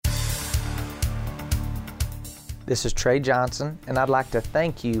This is Trey Johnson, and I'd like to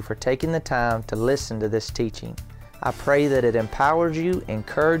thank you for taking the time to listen to this teaching. I pray that it empowers you,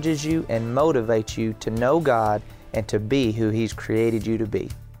 encourages you, and motivates you to know God and to be who He's created you to be.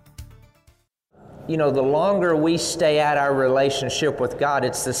 You know, the longer we stay at our relationship with God,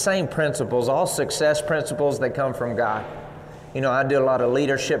 it's the same principles, all success principles that come from God. You know, I do a lot of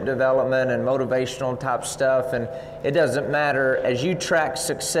leadership development and motivational type stuff, and it doesn't matter as you track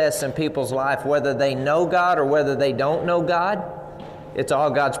success in people's life, whether they know God or whether they don't know God, it's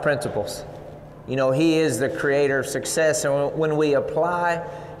all God's principles. You know, He is the creator of success, and when we apply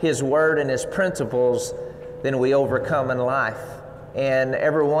His Word and His principles, then we overcome in life. And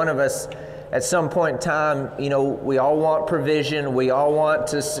every one of us, at some point in time, you know, we all want provision, we all want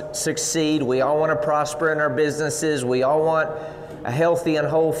to succeed, we all want to prosper in our businesses, we all want a healthy and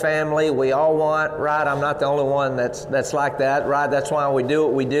whole family, we all want, right, I'm not the only one that's like that, right, that's why we do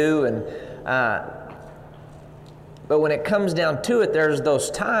what we do. And but when it comes down to it, there's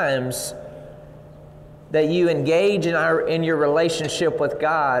those times that you engage in your relationship with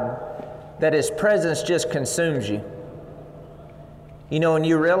God that His presence just consumes you. You know, and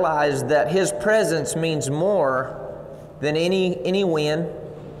you realize that His presence means more than any win.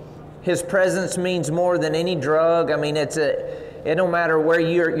 His presence means more than any drug. I mean, it don't matter where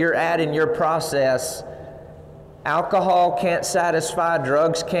you're at in your process. Alcohol can't satisfy,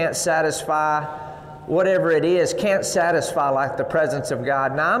 drugs can't satisfy, whatever it is can't satisfy like the presence of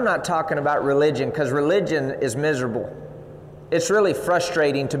God. Now, I'm not talking about religion, because religion is miserable. It's really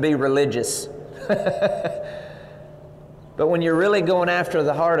frustrating to be religious. But when you're really going after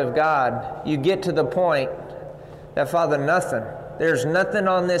the heart of God, you get to the point that, Father, there's nothing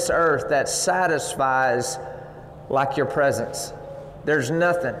on this earth that satisfies like your presence. There's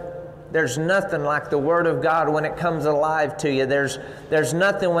nothing. There's nothing like the Word of God when it comes alive to you. There's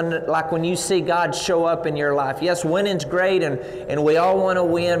nothing like when you see God show up in your life. Yes, winning's great, and we all want to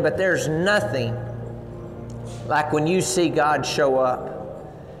win, but there's nothing like when you see God show up.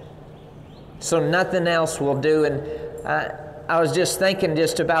 So nothing else will do. And I was just thinking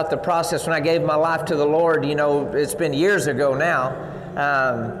just about the process when I gave my life to the Lord. You know, it's been years ago now.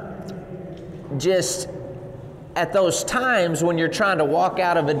 Just at those times when you're trying to walk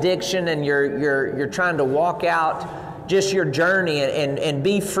out of addiction and you're trying to walk out just your journey and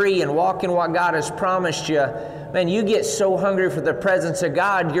be free and walk in what God has promised you, man, you get so hungry for the presence of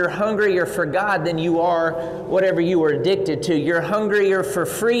God. You're hungrier for God than you are whatever you were addicted to. You're hungrier for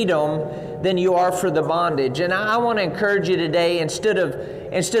freedom than you are for the bondage. And I want to encourage you today, instead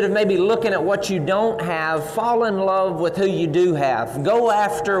of maybe looking at what you don't have, fall in love with who you do have. Go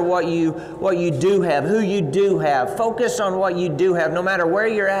after what you do have, who you do have. Focus on what you do have. No matter where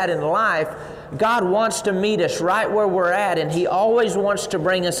you're at in life, God wants to meet us right where we're at, and He always wants to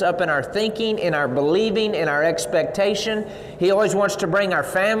bring us up in our thinking, in our believing, in our expectation. He always wants to bring our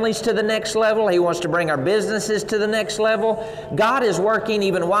families to the next level. He wants to bring our businesses to the next level. God is working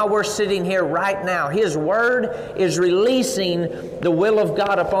even while we're sitting here right now. His Word is releasing the will of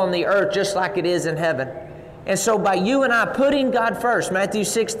God upon the earth just like it is in heaven. And so by you and I putting God first, Matthew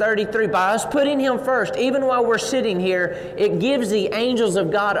 6:33, by us putting Him first, even while we're sitting here, it gives the angels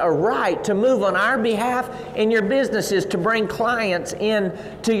of God a right to move on our behalf in your businesses, to bring clients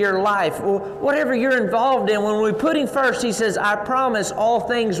into your life. Whatever you're involved in, when we put Him first, He says, I promise all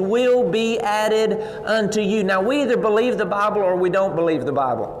things will be added unto you. Now, we either believe the Bible or we don't believe the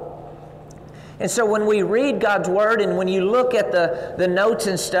Bible. And so when we read God's Word and when you look at the notes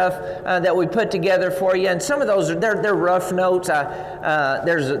and stuff that we put together for you, and some of those, they're rough notes.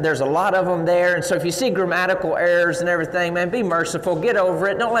 There's a lot of them there. And so if you see grammatical errors and everything, man, be merciful. Get over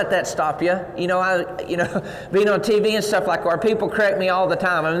it. Don't let that stop you. You know, being on TV and stuff like that, people correct me all the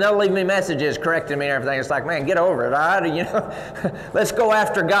time. I mean, they'll leave me messages correcting me and everything. It's like, man, get over it, all right? You know, let's go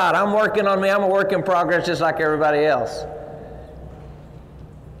after God. I'm working on me. I'm a work in progress just like everybody else.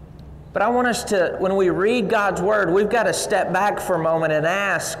 But I want us to, when we read God's Word, we've got to step back for a moment and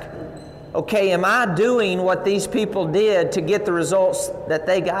ask, okay, am I doing what these people did to get the results that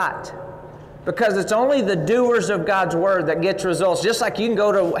they got? Because it's only the doers of God's Word that gets results. Just like you can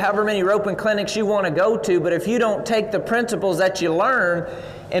go to however many roping clinics you want to go to, but if you don't take the principles that you learn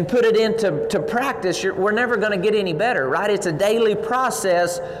and put it into practice, we're never going to get any better, right? It's a daily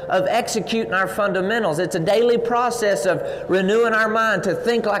process of executing our fundamentals. It's a daily process of renewing our mind to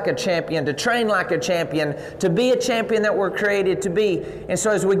think like a champion, to train like a champion, to be a champion that we're created to be. And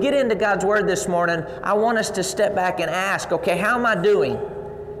so as we get into God's Word this morning, I want us to step back and ask, okay, how am I doing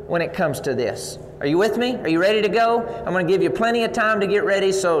when it comes to this? Are you with me? Are you ready to go? I'm going to give you plenty of time to get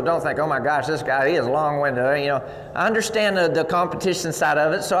ready, so don't think, oh my gosh, this guy, he is long-winded. You know, I understand the competition side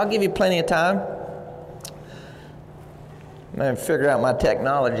of it, so I'll give you plenty of time. Man, figure out my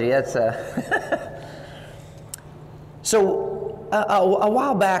technology. That's So a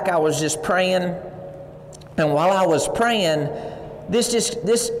while back I was just praying, and while I was praying,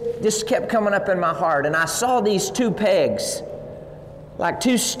 this kept coming up in my heart, and I saw these two pegs, like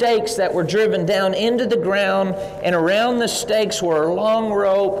two stakes that were driven down into the ground, and around the stakes were a long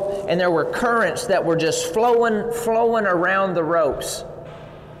rope, and there were currents that were just flowing around the ropes.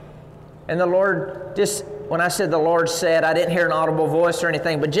 And the Lord, just when I said the Lord said, I didn't hear an audible voice or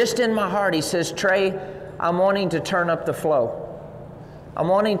anything, but just in my heart He says, Trey, I'm wanting to turn up the flow. I'm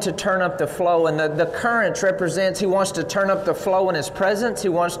wanting to turn up the flow, and the currents represents He wants to turn up the flow in His presence. He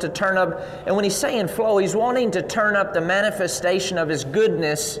wants to turn up, and when He's saying flow, He's wanting to turn up the manifestation of His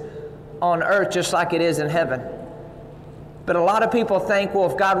goodness on earth just like it is in heaven. But a lot of people think,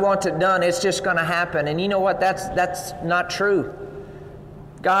 well, if God wants it done, it's just going to happen. And you know what? That's not true.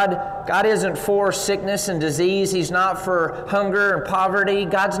 God isn't for sickness and disease. He's not for hunger and poverty.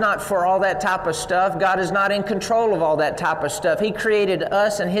 God's not for all that type of stuff. God is not in control of all that type of stuff. He created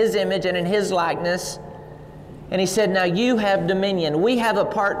us in His image and in His likeness. And He said, now you have dominion. We have a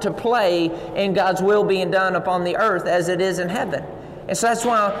part to play in God's will being done upon the earth as it is in heaven. And so that's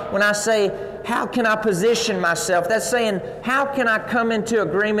why when I say, how can I position myself? That's saying, how can I come into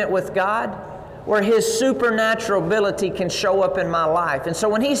agreement with God where His supernatural ability can show up in my life? And so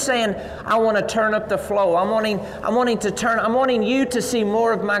when He's saying, I want to turn up the flow, I'm wanting you to see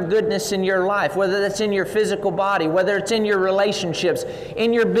more of my goodness in your life, whether that's in your physical body, whether it's in your relationships,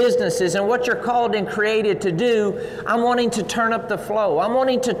 in your businesses, and what you're called and created to do. I'm wanting to turn up the flow. I'm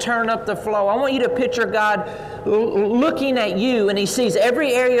wanting to turn up the flow. I want you to picture God looking at you, and He sees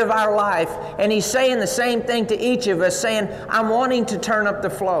every area of our life, and He's saying the same thing to each of us, saying, I'm wanting to turn up the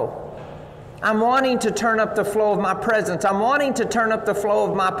flow. I'm wanting to turn up the flow of my presence. I'm wanting to turn up the flow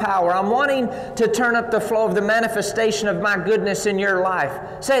of my power. I'm wanting to turn up the flow of the manifestation of my goodness in your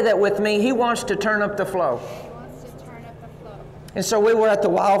life. Say that with me. He wants to turn up the flow. He wants to turn up the flow. And so we were at the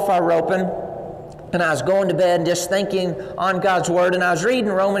wildfire roping, and I was going to bed and just thinking on God's Word, and I was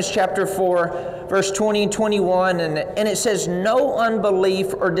reading Romans chapter 4, verse 20 and 21, and it says, no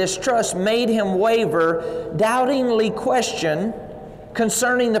unbelief or distrust made him waver, doubtingly question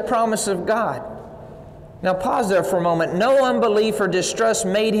concerning the promise of God. Now pause there for a moment. No unbelief or distrust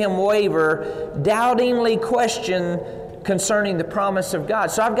made him waver, doubtingly question concerning the promise of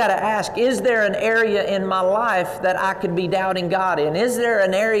God. So I've got to ask, is there an area in my life that I could be doubting God in? Is there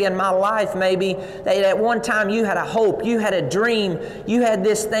an area in my life maybe that at one time you had a hope, you had a dream, you had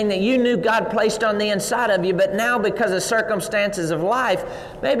this thing that you knew God placed on the inside of you, but now because of circumstances of life,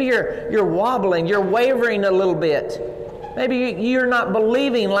 maybe you're wobbling, you're wavering a little bit. Maybe you're not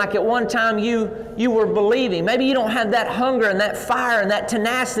believing like at one time you were believing. Maybe you don't have that hunger and that fire and that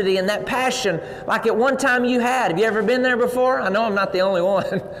tenacity and that passion like at one time you had. Have you ever been there before? I know I'm not the only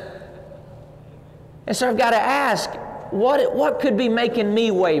one. And so I've got to ask, what could be making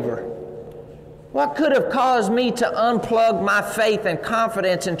me waver? What could have caused me to unplug my faith and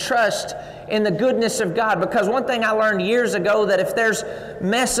confidence and trust in the goodness of God? Because one thing I learned years ago, that if there's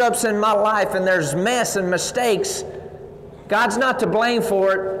mess-ups in my life and there's mess and mistakes, God's not to blame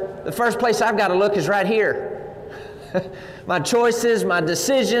for it. The first place I've got to look is right here. My choices, my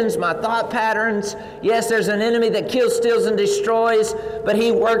decisions, my thought patterns. Yes, there's an enemy that kills, steals, and destroys, but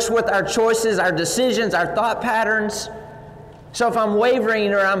he works with our choices, our decisions, our thought patterns. So if I'm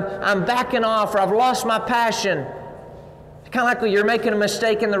wavering or I'm backing off or I've lost my passion, kind of like when you're making a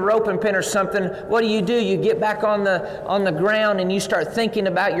mistake in the roping pin or something, what do? You get back on the ground and you start thinking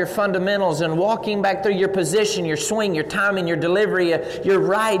about your fundamentals and walking back through your position, your swing, your timing, your delivery, your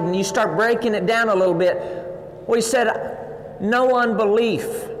ride, and you start breaking it down a little bit. Well, he said, no unbelief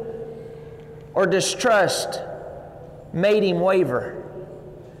or distrust made him waver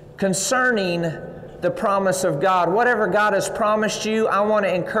concerning the promise of God. Whatever God has promised you, I want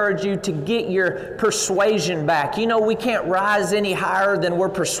to encourage you to get your persuasion back. You know, we can't rise any higher than we're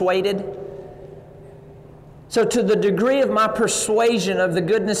persuaded. So to the degree of my persuasion of the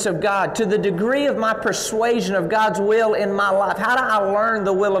goodness of God, to the degree of my persuasion of God's will in my life, how do I learn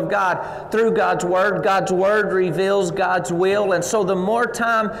the will of God? Through God's Word. God's Word reveals God's will. And so the more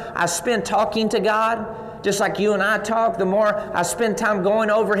time I spend talking to God, just like you and I talk, the more I spend time going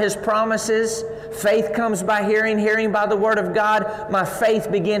over His promises. Faith comes by hearing, hearing by the Word of God. My faith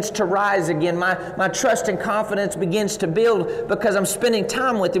begins to rise again. My trust and confidence begins to build because I'm spending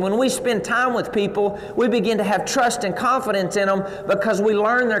time with Him. When we spend time with people, we begin to have trust and confidence in them because we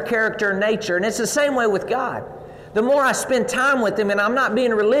learn their character and nature. And it's the same way with God. The more I spend time with Him, and I'm not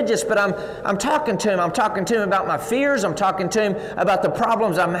being religious, but I'm talking to Him. I'm talking to Him about my fears. I'm talking to Him about the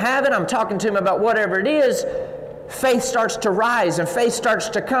problems I'm having. I'm talking to Him about whatever it is. faith starts to rise and faith starts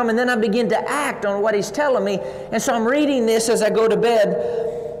to come, and then I begin to act on what He's telling me. And so I'm reading this as I go to bed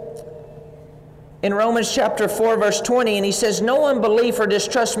in Romans chapter 4, verse 20, and he says, no unbelief or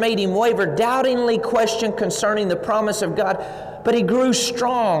distrust made him waver, doubtingly questioned concerning the promise of God, but he grew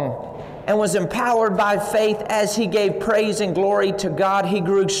strong and was empowered by faith as he gave praise and glory to God. He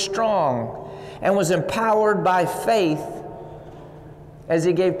grew strong and was empowered by faith as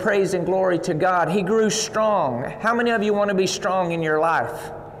he gave praise and glory to God. He grew strong. How many of you want to be strong in your life?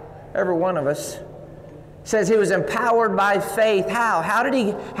 Every one of us. Says he was empowered by faith. How? How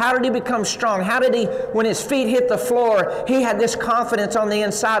did he become strong? How did he, when his feet hit the floor, he had this confidence on the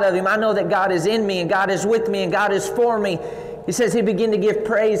inside of him. I know that God is in me and God is with me and God is for me. He says he began to give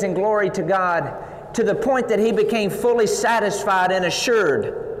praise and glory to God to the point that he became fully satisfied and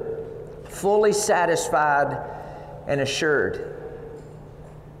assured. Fully satisfied and assured.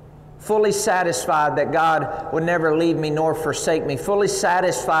 Fully satisfied that God would never leave me nor forsake me. Fully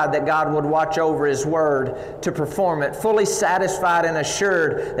satisfied that God would watch over His Word to perform it. Fully satisfied and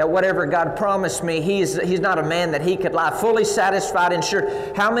assured that whatever God promised me, He's not a man that He could lie. Fully satisfied and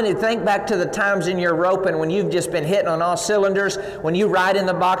assured. How many think back to the times in your roping when you've just been hitting on all cylinders, when you ride in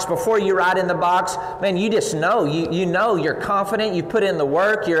the box, before you ride in the box, man, you just know. You know, you're confident, you put in the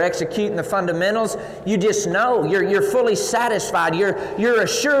work, you're executing the fundamentals, you just know. You're fully satisfied. You're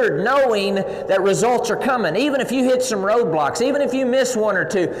assured, knowing that results are coming. Even if you hit some roadblocks, even if you miss one or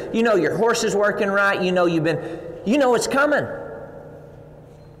two, you know your horse is working right, you know it's coming.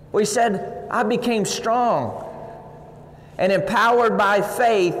 Well, he said, I became strong and empowered by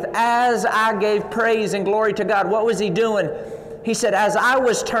faith as I gave praise and glory to God. What was he doing? He said, as I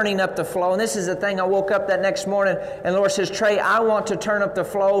was turning up the flow, and this is the thing, I woke up that next morning and the Lord says, Trey, I want to turn up the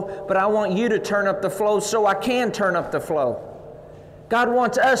flow, but I want you to turn up the flow so I can turn up the flow. God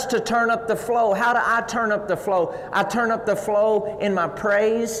wants us to turn up the flow. How do I turn up the flow? I turn up the flow in my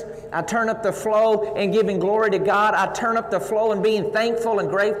praise. I turn up the flow in giving glory to God. I turn up the flow in being thankful and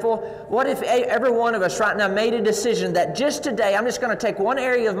grateful. What if every one of us right now made a decision that just today I'm just going to take one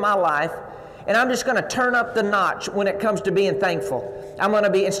area of my life and I'm just going to turn up the notch when it comes to being thankful. I'm going to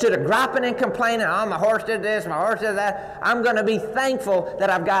be, instead of griping and complaining, oh, my horse did this, my horse did that, I'm going to be thankful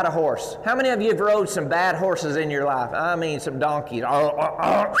that I've got a horse. How many of you have rode some bad horses in your life? I mean, some donkeys,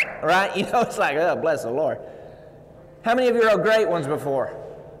 right? You know, it's like, oh, bless the Lord. How many of you rode great ones before?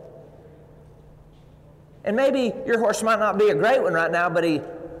 And maybe your horse might not be a great one right now, but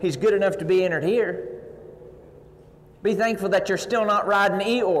he's good enough to be entered here. Be thankful that you're still not riding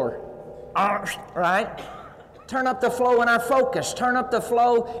Eeyore. Right? Turn up the flow in our focus. Turn up the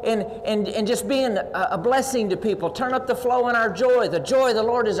flow in just being a blessing to people. Turn up the flow in our joy. The joy of the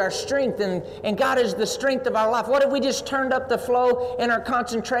Lord is our strength, and God is the strength of our life. What if we just turned up the flow in our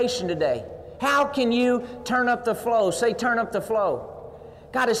concentration today? How can you turn up the flow? Say, turn up the flow.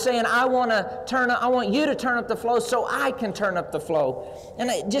 God is saying, I want you to turn up the flow so I can turn up the flow. And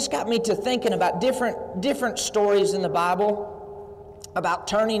it just got me to thinking about different stories in the Bible about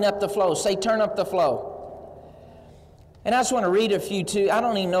turning up the flow. Say, turn up the flow. And I just want to read a few too. I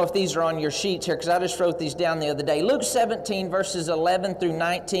don't even know if these are on your sheets here because I just wrote these down the other day. Luke 17, verses 11 through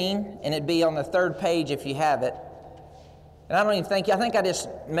 19, and it'd be on the third page if you have it. And I think I just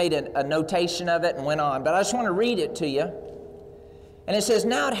made a notation of it and went on, but I just want to read it to you. And it says,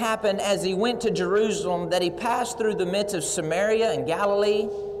 now it happened as he went to Jerusalem that he passed through the midst of Samaria and Galilee.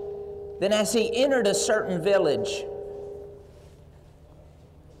 Then as he entered a certain village,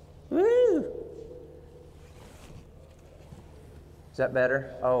 woo! Is that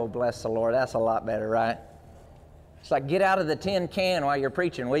better? Oh, bless the Lord. That's a lot better, right? It's like get out of the tin can while you're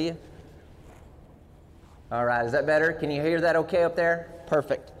preaching, will you? All right, is that better? Can you hear that okay up there?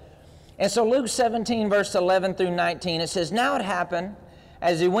 Perfect. And so Luke 17, verse 11 through 19, it says, now it happened,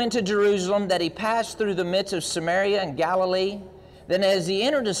 as he went to Jerusalem, that he passed through the midst of Samaria and Galilee. Then as he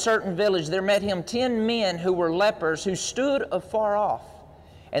entered a certain village, there met him 10 men who were lepers, who stood afar off.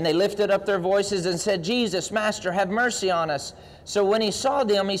 And they lifted up their voices and said, Jesus, Master, have mercy on us. So when he saw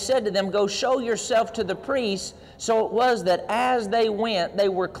them, he said to them, go show yourself to the priests. So it was that as they went, they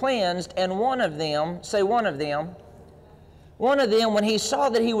were cleansed. And one of them, when he saw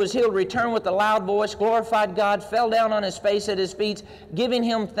that he was healed, returned with a loud voice, glorified God, fell down on his face at his feet, giving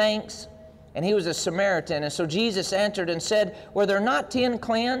him thanks. And he was a Samaritan. And so Jesus answered and said, were there not 10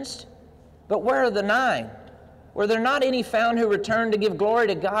 cleansed? But where are the 9? Were there not any found who returned to give glory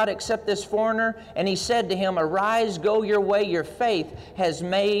to God except this foreigner? And he said to him, arise, go your way, your faith has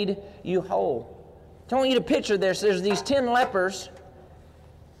made you whole. I want you to picture this. There's these 10 lepers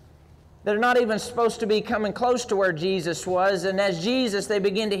that are not even supposed to be coming close to where Jesus was. And as they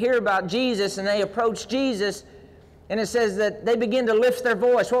begin to hear about Jesus and they approach Jesus, And it says that they began to lift their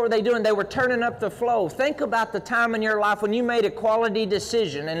voice. What were they doing? They were turning up the flow. Think about the time in your life when you made a quality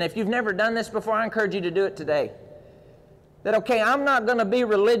decision. And if you've never done this before, I encourage you to do it today. That, okay, I'm not going to be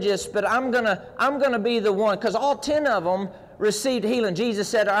religious, but I'm gonna be the one. Because all 10 of them received healing. Jesus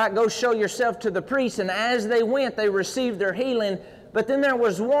said, all right, go show yourself to the priest. And as they went, they received their healing. But then there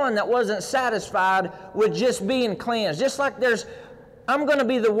was one that wasn't satisfied with just being cleansed. Just like I'm going to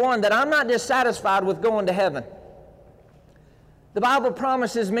be the one that I'm not just satisfied with going to heaven. The Bible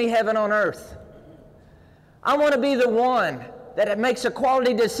promises me heaven on earth. I want to be the one that makes a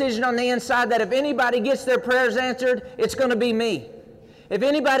quality decision on the inside that if anybody gets their prayers answered, it's going to be me. If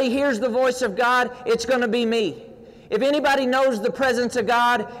anybody hears the voice of God, it's going to be me. If anybody knows the presence of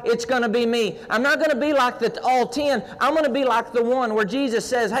God, it's going to be me. I'm not going to be like all 10. I'm going to be like the one where Jesus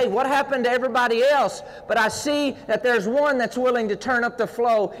says, hey, what happened to everybody else? But I see that there's one that's willing to turn up the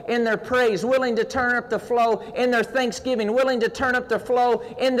flow in their praise, willing to turn up the flow in their thanksgiving, willing to turn up the flow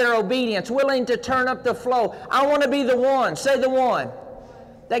in their obedience, willing to turn up the flow. I want to be the one, say the one,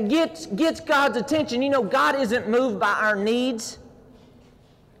 that gets God's attention. You know, God isn't moved by our needs.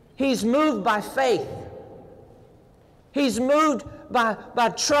 He's moved by faith. He's moved by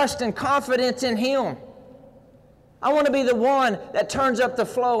trust and confidence in Him. I want to be the one that turns up the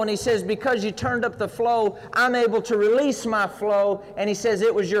flow. And He says, because you turned up the flow, I'm able to release my flow. And He says,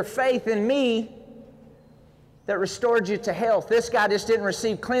 it was your faith in me that restored you to health. This guy just didn't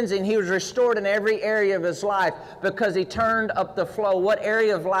receive cleansing. He was restored in every area of his life because he turned up the flow. What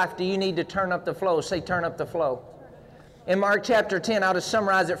area of life do you need to turn up the flow? Say, turn up the flow. In Mark chapter 10, I'll just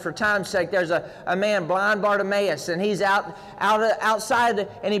summarize it for time's sake. There's a man, blind Bartimaeus, and he's outside,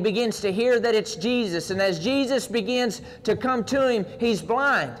 and he begins to hear that it's Jesus. And as Jesus begins to come to him, he's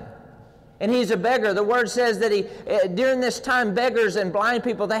blind. And he's a beggar. The Word says that during this time, beggars and blind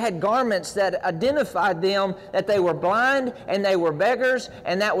people, they had garments that identified them, that they were blind and they were beggars,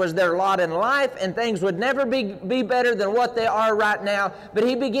 and that was their lot in life, and things would never be better than what they are right now. But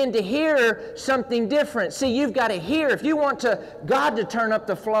he began to hear something different. See, you've got to hear. If you want God to turn up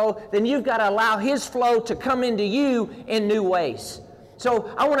the flow, then you've got to allow His flow to come into you in new ways.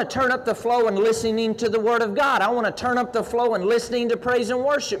 So I want to turn up the flow in listening to the Word of God. I want to turn up the flow in listening to praise and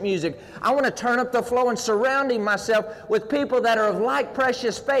worship music. I want to turn up the flow in surrounding myself with people that are of like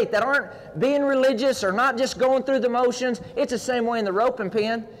precious faith, that aren't being religious or not just going through the motions. It's the same way in the roping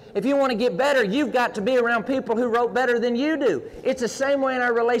pen. If you want to get better, you've got to be around people who rope better than you do. It's the same way in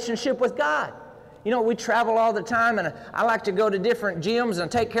our relationship with God. You know, we travel all the time, and I like to go to different gyms and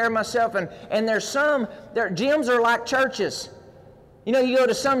take care of myself. And gyms are like churches. You know, you go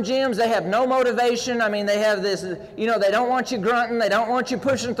to some gyms, they have no motivation. I mean, they have this, you know, they don't want you grunting. They don't want you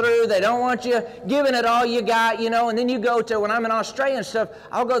pushing through. They don't want you giving it all you got, you know. And then you go to, when I'm in Australia and stuff,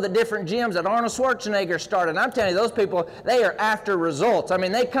 I'll go to the different gyms that Arnold Schwarzenegger started. And I'm telling you, those people, they are after results. I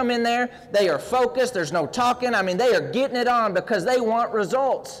mean, they come in there, they are focused. There's no talking. I mean, they are getting it on because they want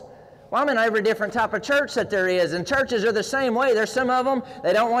results. Well, I'm in every different type of church that there is, and churches are the same way. There's some of them,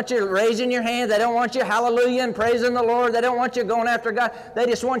 they don't want you raising your hands. They don't want you hallelujah and praising the Lord. They don't want you going after God. They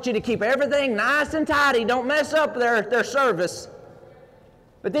just want you to keep everything nice and tidy. Don't mess up their service.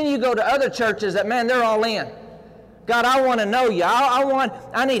 But then you go to other churches that, man, they're all in. God, I want to know you.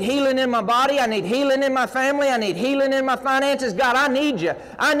 I need healing in my body. I need healing in my family. I need healing in my finances. God, I need you.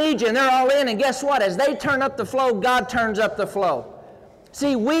 I need you. And they're all in. And guess what? As they turn up the flow, God turns up the flow.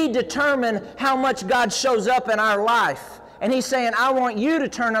 See, we determine how much God shows up in our life. And He's saying, I want you to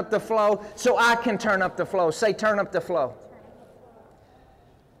turn up the flow so I can turn up the flow. Say, turn up the flow.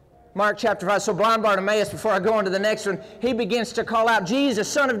 Mark chapter 5. So blind Bartimaeus, before I go on to the next one, he begins to call out, Jesus,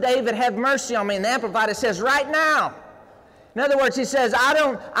 Son of David, have mercy on me. And the Amplified, it says, right now. In other words, he says,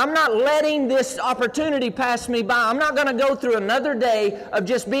 I'm not letting this opportunity pass me by. I'm not going to go through another day of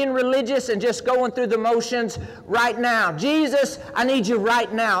just being religious and just going through the motions right now. Jesus, I need you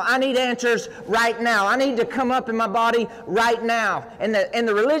right now. I need answers right now. I need to come up in my body right now. And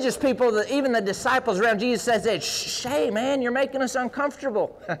the religious people, even the disciples around Jesus says, hey, man, you're making us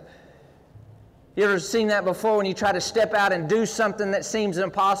uncomfortable. You ever seen that before when you try to step out and do something that seems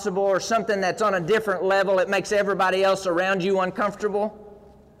impossible or something that's on a different level? It makes everybody else around you uncomfortable.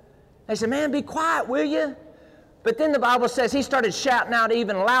 They say, man, be quiet, will you? But then the Bible says he started shouting out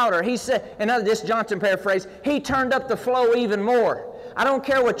even louder. He said, this Johnson paraphrase, he turned up the flow even more. I don't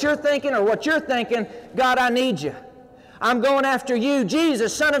care what you're thinking or what you're thinking. God, I need you. I'm going after you.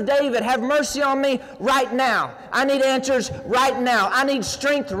 Jesus, Son of David, have mercy on me right now. I need answers right now. I need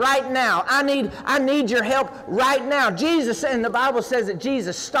strength right now. I need your help right now. Jesus, and the Bible says that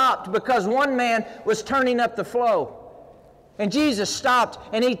Jesus stopped because one man was turning up the flow. And Jesus stopped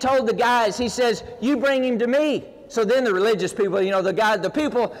and He told the guys, He says, you bring him to me. So then the religious people, the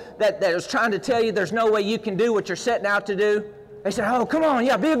people that was trying to tell you there's no way you can do what you're setting out to do, they said, oh, come on,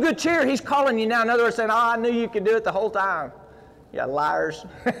 yeah, be a good cheer. He's calling you now. In other words, saying, oh, I knew you could do it the whole time. Yeah, liars.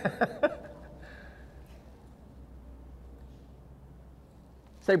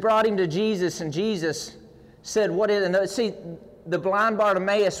 They brought him to Jesus, and Jesus said, what is it? And see, the blind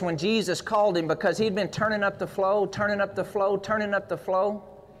Bartimaeus, when Jesus called him, because he'd been turning up the flow,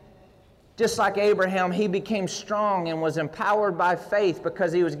 just like Abraham, he became strong and was empowered by faith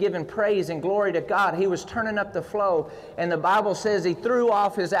because he was giving praise and glory to God. He was turning up the flow. And the Bible says he threw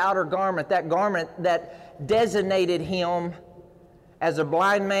off his outer garment that designated him as a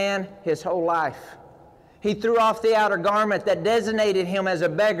blind man his whole life. He threw off the outer garment that designated him as a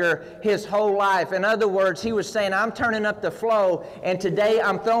beggar his whole life. In other words, he was saying, I'm turning up the flow, and today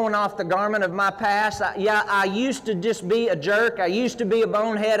I'm throwing off the garment of my past. I used to just be a jerk. I used to be a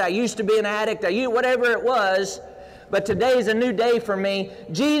bonehead. I used to be an addict. Whatever it was. But today is a new day for me.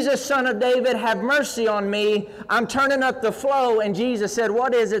 Jesus, Son of David, have mercy on me. I'm turning up the flow. And Jesus said,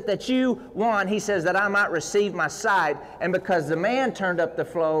 what is it that you want? He says, that I might receive my sight. And because the man turned up the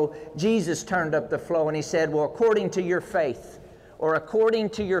flow, Jesus turned up the flow. And he said, well, according to your faith, or according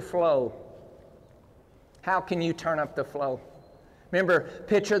to your flow, how can you turn up the flow? Remember,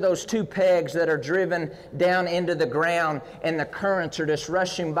 picture those two pegs that are driven down into the ground, and the currents are just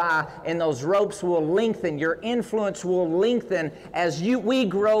rushing by, and those ropes will lengthen. Your influence will lengthen as we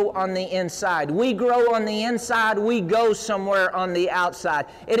grow on the inside. We grow on the inside, we go somewhere on the outside.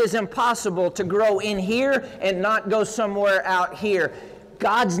 It is impossible to grow in here and not go somewhere out here.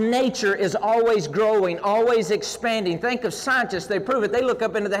 God's nature is always growing, always expanding. Think of scientists, they prove it. They look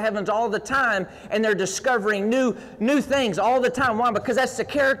up into the heavens all the time, and they're discovering new things all the time. Why? Because that's the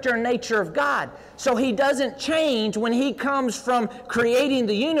character and nature of God. So He doesn't change when He comes from creating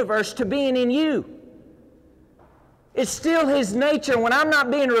the universe to being in you. It's still His nature. When I'm not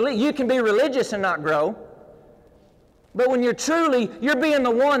being religious, you can be religious and not grow. But when you're being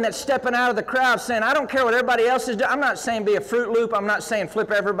the one that's stepping out of the crowd saying, I don't care what everybody else is doing. I'm not saying be a Fruit Loop. I'm not saying flip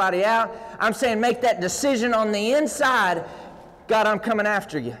everybody out. I'm saying make that decision on the inside. God, I'm coming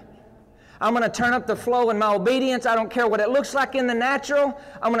after you. I'm going to turn up the flow in my obedience. I don't care what it looks like in the natural.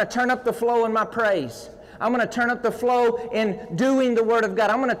 I'm going to turn up the flow in my praise. I'm going to turn up the flow in doing the Word of God.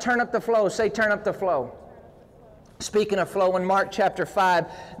 I'm going to turn up the flow. Say, turn up the flow. Speaking of flow, in Mark chapter 5,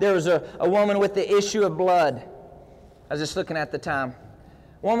 there was a woman with the issue of blood. I was just looking at the time.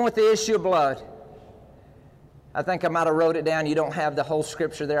 Woman with the issue of blood. I think I might have wrote it down. You don't have the whole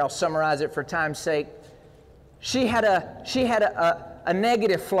scripture there. I'll summarize it for time's sake. She had a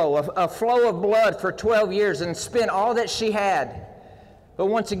negative flow, a flow of blood for 12 years and spent all that she had. But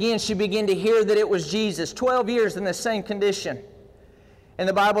once again, she began to hear that it was Jesus. 12 years in the same condition. And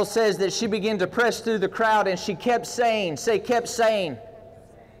the Bible says that she began to press through the crowd, and she kept saying, kept saying.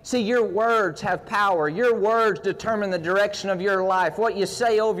 See, your words have power. Your words determine the direction of your life. What you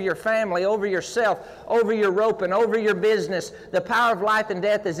say over your family, over yourself, over your roping, over your business. The power of life and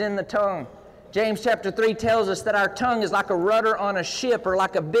death is in the tongue. James chapter 3 tells us that our tongue is like a rudder on a ship, or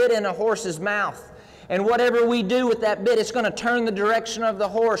like a bit in a horse's mouth. And whatever we do with that bit, it's going to turn the direction of the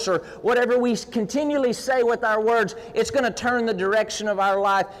horse. Or whatever we continually say with our words, it's going to turn the direction of our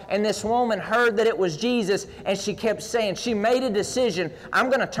life. And this woman heard that it was Jesus, and she kept saying, she made a decision, I'm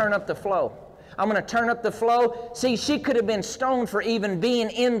going to turn up the flow. I'm going to turn up the flow. See, she could have been stoned for even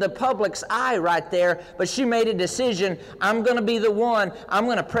being in the public's eye right there, but she made a decision, I'm going to be the one. I'm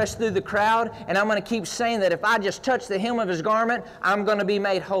going to press through the crowd, and I'm going to keep saying that if I just touch the hem of His garment, I'm going to be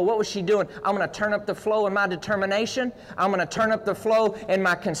made whole. What was she doing? I'm going to turn up the flow in my determination. I'm going to turn up the flow in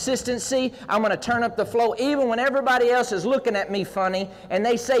my consistency. I'm going to turn up the flow even when everybody else is looking at me funny, and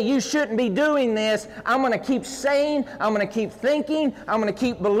they say, you shouldn't be doing this. I'm going to keep saying, I'm going to keep thinking, I'm going to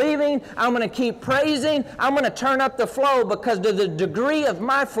keep believing, I'm going to keep praising. I'm going to turn up the flow, because the degree of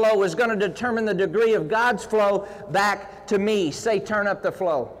my flow is going to determine the degree of God's flow back to me. Say, turn up the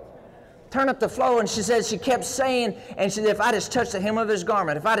flow. Turn up the flow. And she said, she kept saying, and she said, if I just touch the hem of His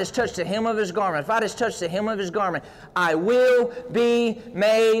garment, if I just touch the hem of His garment, if I just touch the hem of His garment, I will be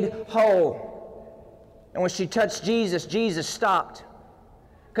made whole. And when she touched Jesus, Jesus stopped.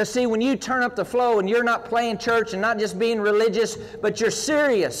 Because see, when you turn up the flow and you're not playing church and not just being religious, but you're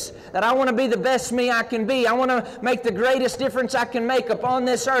serious, that I want to be the best me I can be. I want to make the greatest difference I can make upon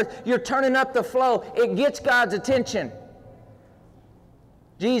this earth. You're turning up the flow. It gets God's attention.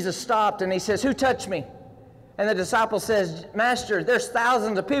 Jesus stopped and He says, who touched me? And the disciple says, Master, there's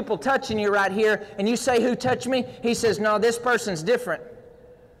thousands of people touching you right here, and you say, who touched me? He says, no, this person's different.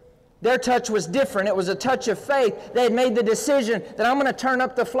 Their touch was different. It was a touch of faith. They had made the decision that I'm going to turn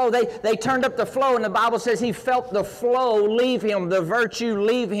up the flow. They turned up the flow, and the Bible says he felt the flow leave him, the virtue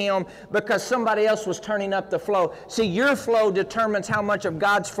leave him, because somebody else was turning up the flow. See, your flow determines how much of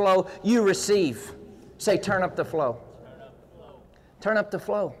God's flow you receive. Say, turn up the flow. Turn up the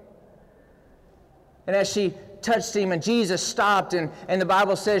flow. And as she touched him, and Jesus stopped, and the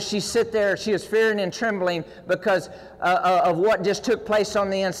Bible says she sat there, she was fearing and trembling because of what just took place on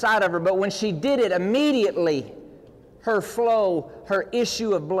the inside of her. But when she did it, immediately her flow, her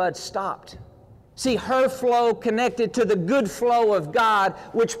issue of blood stopped. See, her flow connected to the good flow of God,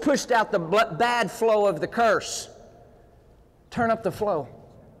 which pushed out the bad flow of the curse. Turn up the flow.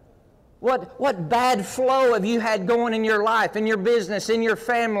 What bad flow have you had going in your life, in your business, in your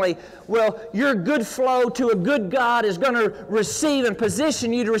family? Well, your good flow to a good God is going to receive and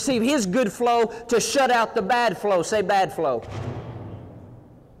position you to receive His good flow to shut out the bad flow. Say bad flow.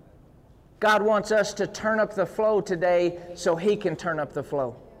 God wants us to turn up the flow today so He can turn up the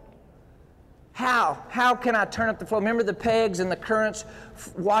flow. How? How can I turn up the flow? Remember the pegs and the currents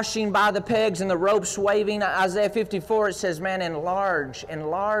washing by the pegs and the ropes waving? Isaiah 54, it says, man, enlarge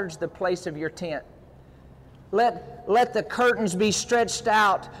the place of your tent. Let the curtains be stretched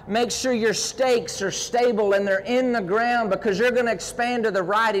out. Make sure your stakes are stable and they're in the ground, because you're going to expand to the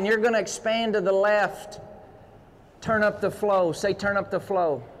right and you're going to expand to the left. Turn up the flow. Say, turn up the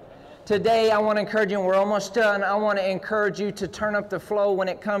flow. Today, I want to encourage you, and we're almost done, I want to encourage you to turn up the flow when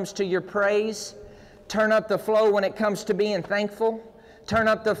it comes to your praise. Turn up the flow when it comes to being thankful. Turn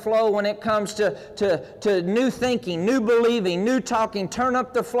up the flow when it comes to new thinking, new believing, new talking. Turn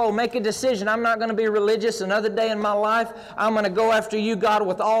up the flow. Make a decision. I'm not going to be religious another day in my life. I'm going to go after you, God,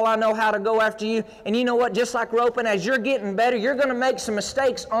 with all I know how to go after you. And you know what? Just like roping, as you're getting better, you're going to make some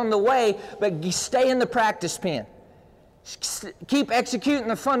mistakes on the way, but stay in the practice pen. Keep executing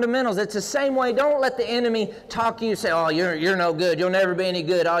the fundamentals. It's the same way. Don't let the enemy talk you, say, oh, you're no good. You'll never be any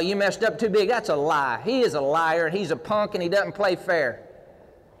good. Oh, you messed up too big. That's a lie. He is a liar, and he's a punk, and he doesn't play fair.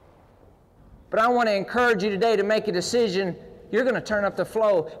 But I want to encourage you today to make a decision. You're going to turn up the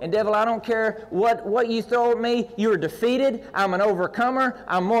flow. And devil, I don't care what you throw at me. You are defeated. I'm an overcomer.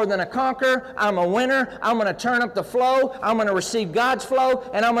 I'm more than a conqueror. I'm a winner. I'm going to turn up the flow. I'm going to receive God's flow.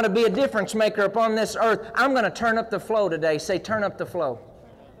 And I'm going to be a difference maker upon this earth. I'm going to turn up the flow today. Say, turn up the flow.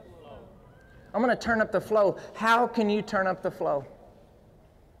 I'm going to turn up the flow. How can you turn up the flow?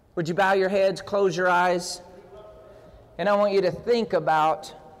 Would you bow your heads, close your eyes? And I want you to think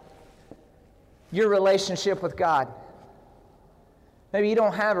about your relationship with God. Maybe you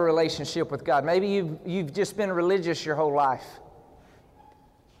don't have a relationship with God. Maybe you've just been religious your whole life.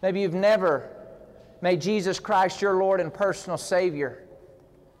 Maybe you've never made Jesus Christ your Lord and personal Savior.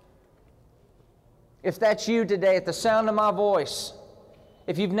 If that's you today, at the sound of my voice,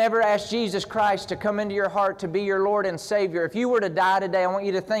 if you've never asked Jesus Christ to come into your heart to be your Lord and Savior, if you were to die today, I want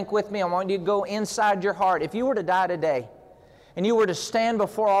you to think with me. I want you to go inside your heart. If you were to die today and you were to stand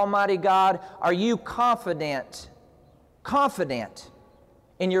before Almighty God, are you confident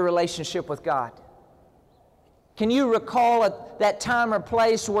in your relationship with God? Can you recall at that time or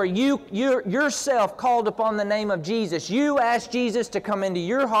place where you yourself called upon the name of Jesus? You asked Jesus to come into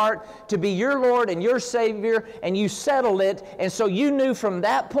your heart, to be your Lord and your Savior, and you settled it, and so you knew from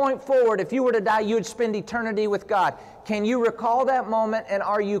that point forward, if you were to die, you would spend eternity with God. Can you recall that moment, and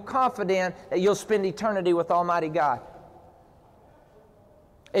are you confident that you'll spend eternity with Almighty God?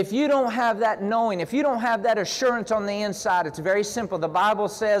 If you don't have that knowing, if you don't have that assurance on the inside, it's very simple. The Bible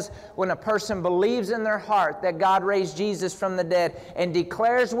says when a person believes in their heart that God raised Jesus from the dead and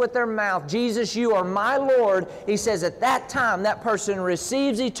declares with their mouth, Jesus, you are my Lord, he says at that time that person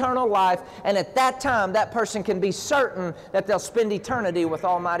receives eternal life, and at that time that person can be certain that they'll spend eternity with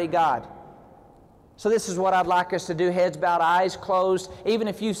Almighty God. So this is what I'd like us to do, heads bowed, eyes closed. Even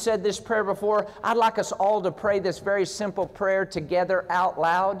if you've said this prayer before, I'd like us all to pray this very simple prayer together out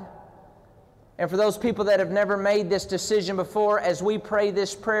loud. And for those people that have never made this decision before, as we pray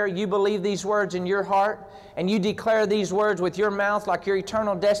this prayer, you believe these words in your heart, and you declare these words with your mouth like your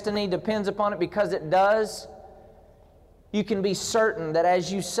eternal destiny depends upon it, because it does. You can be certain that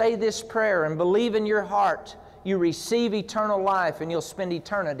as you say this prayer and believe in your heart, you receive eternal life and you'll spend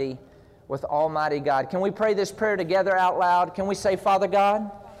eternity with Almighty God. Can we pray this prayer together out loud? Can we say, Father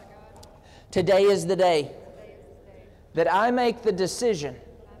God, today is the day that I make the decision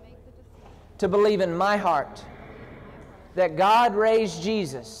to believe in my heart that God raised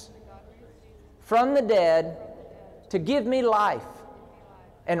Jesus from the dead to give me life.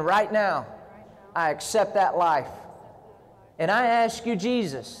 And right now, I accept that life. And I ask you,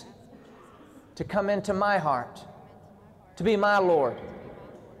 Jesus, to come into my heart, to be my Lord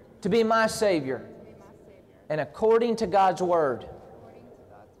to be my Savior. And according to God's Word,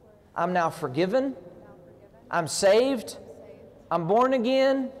 I'm now forgiven, I'm saved, I'm born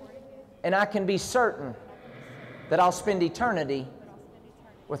again, and I can be certain that I'll spend eternity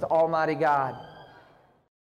with Almighty God.